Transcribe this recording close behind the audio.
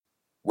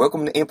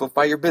Welcome to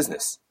Amplify Your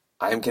Business.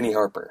 I am Kenny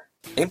Harper.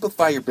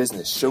 Amplify Your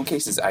Business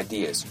showcases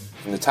ideas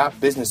from the top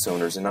business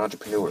owners and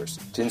entrepreneurs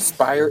to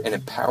inspire and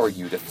empower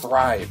you to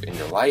thrive in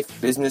your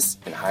life, business,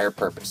 and higher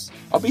purpose.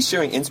 I'll be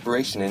sharing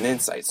inspiration and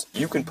insights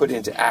you can put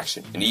into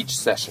action in each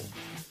session.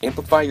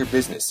 Amplify Your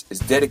Business is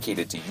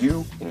dedicated to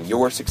you and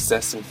your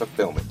success and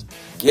fulfillment.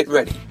 Get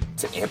ready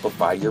to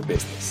amplify your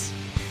business.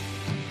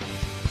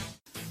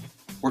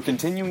 We're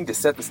continuing to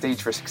set the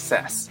stage for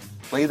success.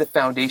 Lay the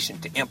foundation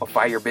to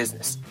amplify your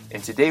business.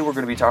 And today we're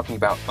going to be talking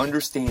about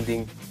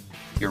understanding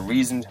your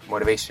reasoned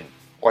motivation,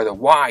 or the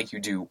why you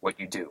do what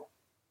you do.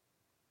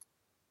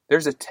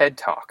 There's a TED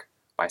Talk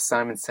by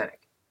Simon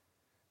Sinek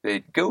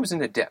that goes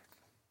into depth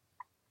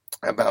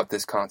about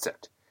this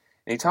concept.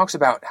 And he talks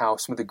about how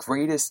some of the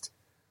greatest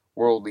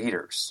world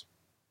leaders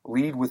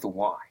lead with the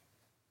why.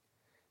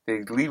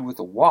 They lead with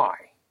the why,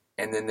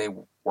 and then they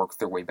work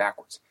their way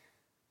backwards.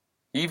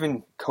 He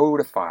even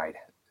codified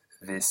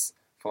this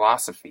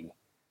philosophy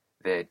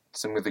that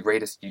some of the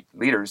greatest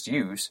leaders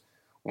use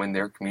when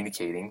they're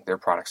communicating their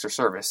products or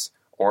service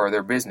or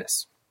their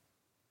business.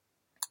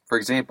 For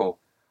example,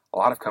 a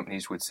lot of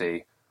companies would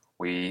say,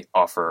 we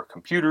offer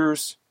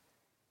computers,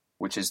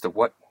 which is the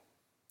what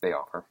they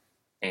offer,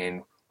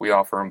 and we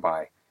offer them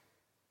by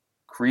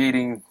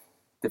creating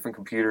different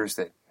computers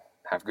that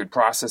have good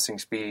processing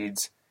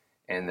speeds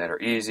and that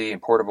are easy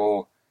and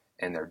portable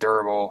and they're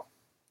durable,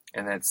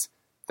 and that's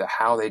the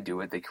how they do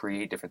it. They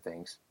create different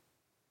things.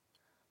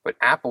 But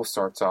Apple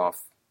starts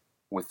off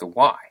with the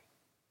why.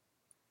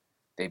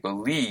 They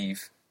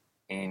believe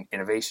in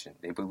innovation.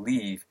 They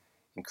believe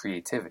in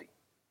creativity.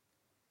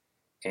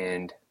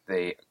 And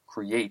they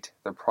create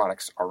their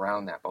products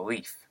around that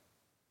belief.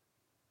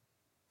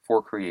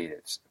 For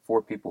creatives,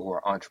 for people who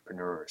are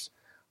entrepreneurs,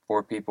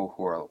 for people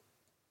who are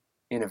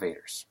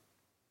innovators.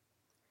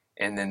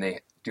 And then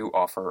they do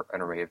offer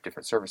an array of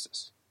different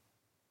services.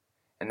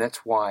 And that's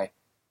why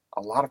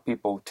a lot of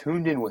people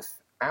tuned in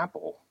with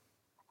Apple.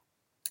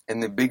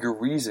 And the bigger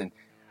reason,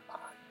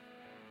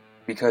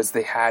 because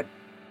they had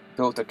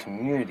built a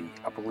community,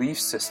 a belief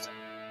system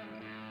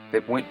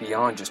that went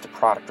beyond just a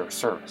product or a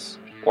service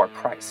or a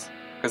price.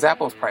 Because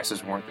Apple's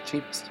prices weren't the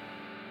cheapest.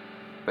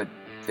 But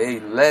they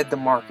led the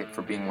market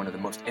for being one of the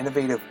most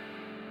innovative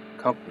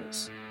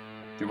companies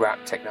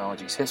throughout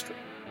technology's history.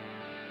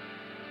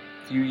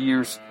 A few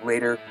years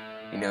later,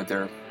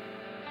 they're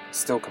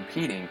still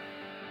competing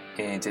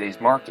in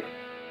today's market.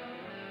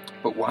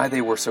 But why they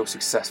were so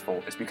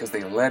successful is because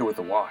they led with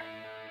the why.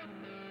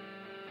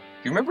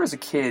 Do you remember as a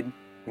kid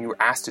when you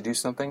were asked to do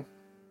something?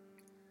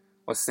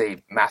 Let's say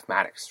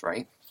mathematics,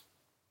 right?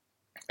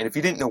 And if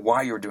you didn't know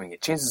why you were doing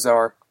it, chances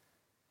are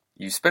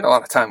you spent a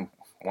lot of time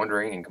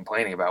wondering and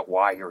complaining about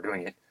why you were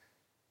doing it.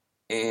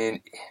 And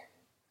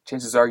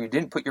chances are you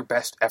didn't put your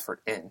best effort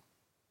in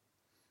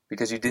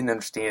because you didn't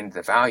understand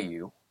the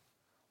value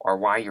or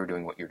why you were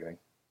doing what you're doing.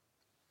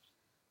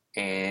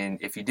 And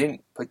if you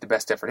didn't put the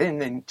best effort in,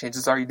 then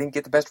chances are you didn't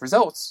get the best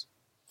results.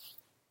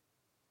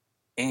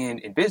 And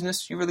in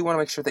business, you really want to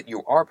make sure that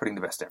you are putting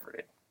the best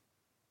effort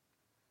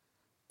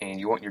in. And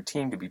you want your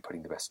team to be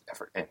putting the best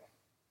effort in.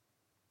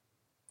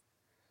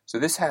 So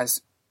this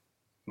has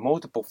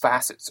multiple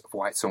facets of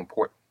why it's so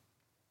important.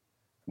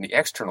 From the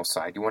external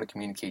side, you want to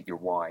communicate your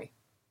why,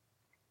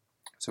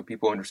 so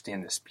people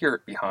understand the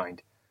spirit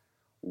behind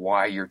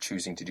why you're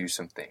choosing to do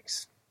some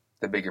things,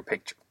 the bigger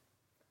picture.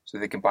 So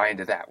they can buy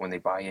into that. When they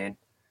buy in,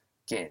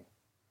 again,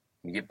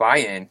 when you get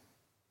buy-in,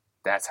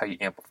 that's how you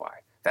amplify.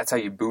 That's how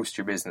you boost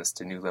your business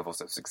to new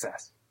levels of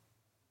success.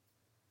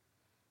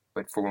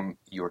 But for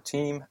your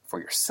team, for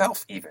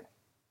yourself even,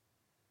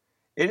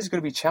 it is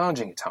going to be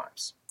challenging at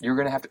times. You're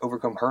going to have to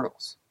overcome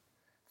hurdles,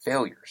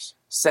 failures,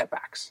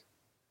 setbacks.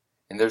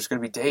 And there's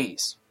going to be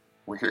days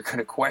where you're going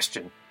to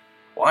question,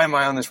 why am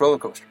I on this roller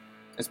coaster?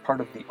 It's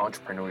part of the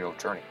entrepreneurial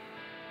journey.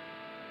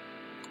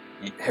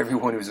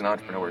 Everyone who's an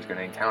entrepreneur is going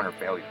to encounter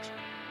failures.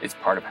 It's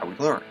part of how we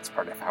learn. It's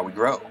part of how we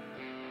grow.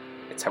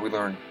 It's how we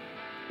learn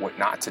what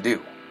not to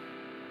do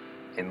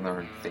and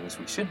learn things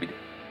we should be doing.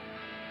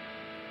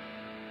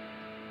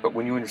 But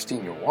when you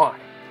understand your why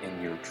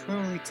and you're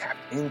truly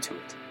tapped into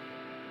it,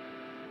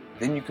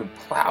 then you can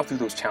plow through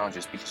those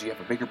challenges because you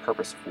have a bigger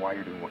purpose of why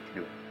you're doing what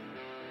you're doing.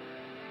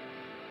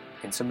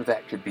 And some of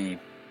that could be,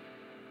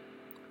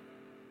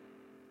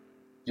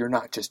 you're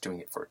not just doing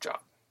it for a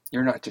job.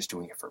 You're not just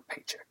doing it for a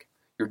paycheck.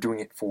 You're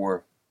doing it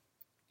for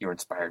your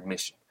inspired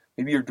mission.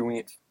 Maybe you're doing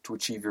it to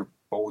achieve your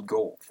bold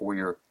goal for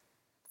your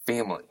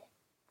family,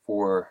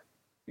 for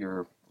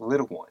your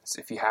little ones,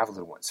 if you have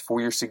little ones,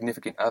 for your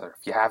significant other,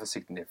 if you have a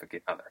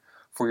significant other,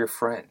 for your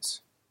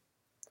friends,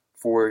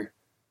 for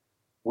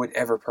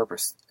whatever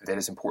purpose that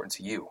is important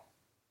to you.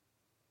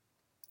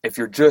 If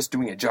you're just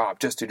doing a job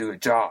just to do a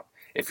job,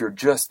 if you're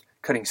just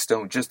cutting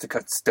stone just to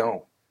cut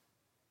stone,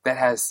 that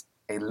has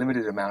a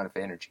limited amount of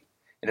energy.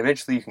 And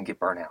eventually you can get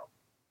burnt out.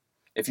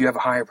 If you have a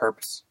higher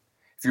purpose,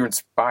 if you're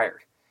inspired,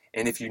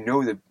 and if you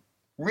know the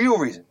real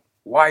reason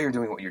why you're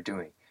doing what you're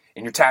doing,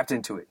 and you're tapped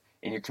into it,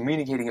 and you're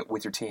communicating it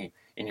with your team,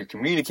 and you're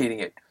communicating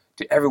it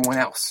to everyone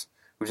else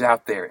who's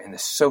out there in the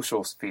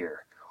social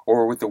sphere,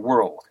 or with the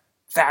world.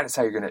 That is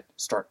how you're going to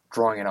start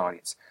drawing an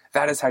audience.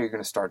 That is how you're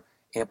going to start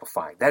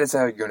amplifying. That is how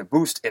you're going to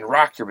boost and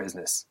rock your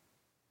business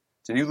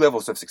to new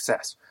levels of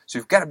success. So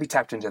you've got to be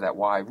tapped into that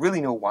why,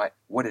 really know what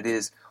it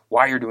is,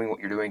 why you're doing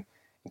what you're doing,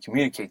 and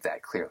communicate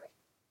that clearly.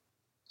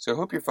 So I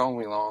hope you're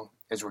following along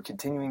as we're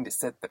continuing to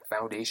set the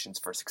foundations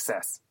for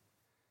success.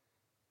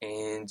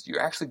 And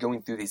you're actually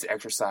going through these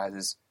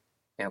exercises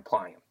and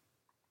applying them.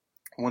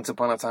 Once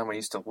upon a time, I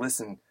used to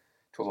listen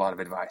to a lot of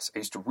advice. I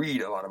used to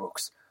read a lot of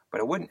books,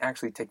 but I wouldn't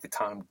actually take the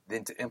time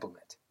then to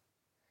implement.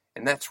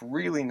 And that's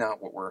really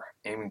not what we're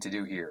aiming to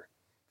do here.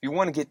 If you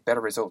want to get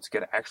better results, you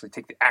got to actually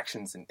take the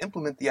actions and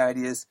implement the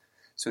ideas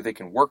so they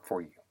can work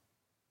for you.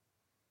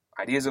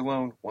 Ideas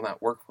alone will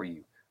not work for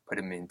you. Put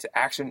them into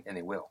action and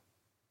they will.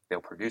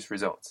 They'll produce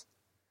results.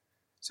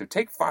 So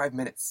take 5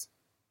 minutes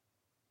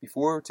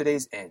before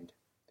today's end.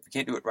 If you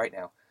can't do it right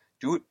now,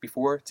 do it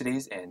before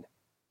today's end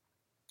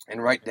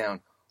and write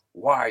down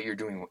why you're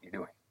doing what you're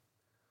doing.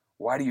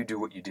 Why do you do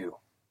what you do?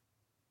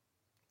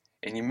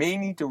 And you may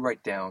need to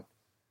write down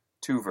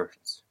 2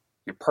 versions.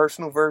 Your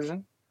personal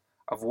version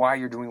of why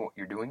you're doing what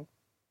you're doing,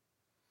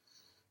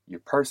 your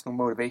personal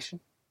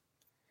motivation,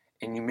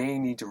 and you may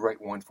need to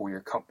write one for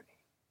your company.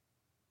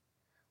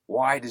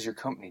 Why does your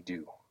company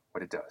do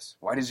what it does?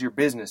 Why does your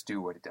business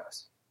do what it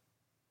does?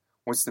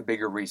 What's the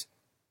bigger reason?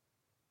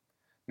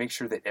 Make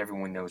sure that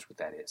everyone knows what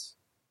that is.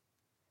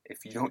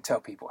 If you don't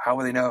tell people, how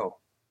will they know?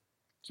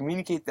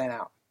 Communicate that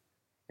out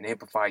and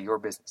amplify your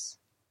business.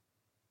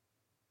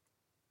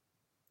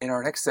 In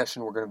our next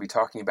session, we're going to be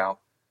talking about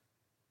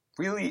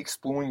really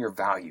exploring your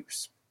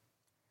values.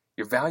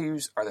 Your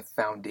values are the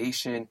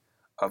foundation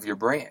of your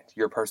brand,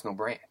 your personal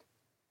brand.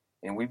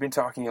 And we've been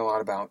talking a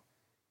lot about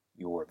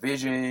your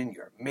vision,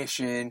 your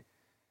mission,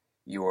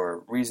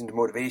 your reason to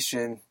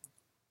motivation,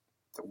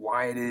 the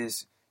why it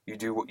is you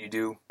do what you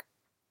do.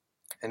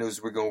 And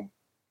as we go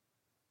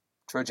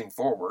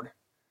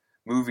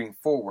moving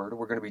forward,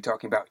 we're going to be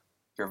talking about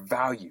your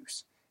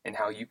values and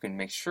how you can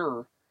make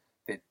sure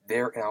that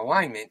they're in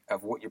alignment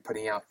of what you're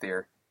putting out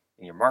there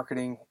in your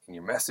marketing, in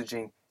your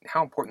messaging, and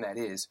how important that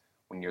is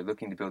when you're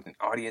looking to build an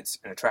audience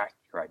and attract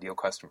your ideal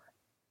customer.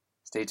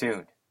 Stay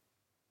tuned.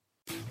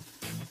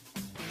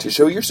 To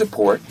show your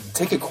support,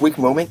 take a quick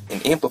moment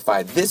and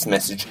amplify this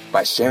message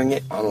by sharing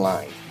it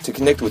online. To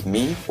connect with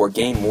me or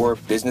gain more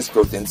business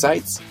growth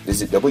insights,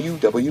 visit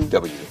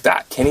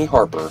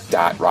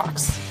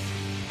www.kennyharper.rocks.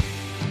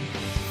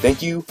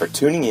 Thank you for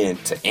tuning in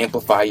to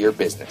Amplify Your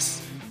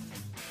Business.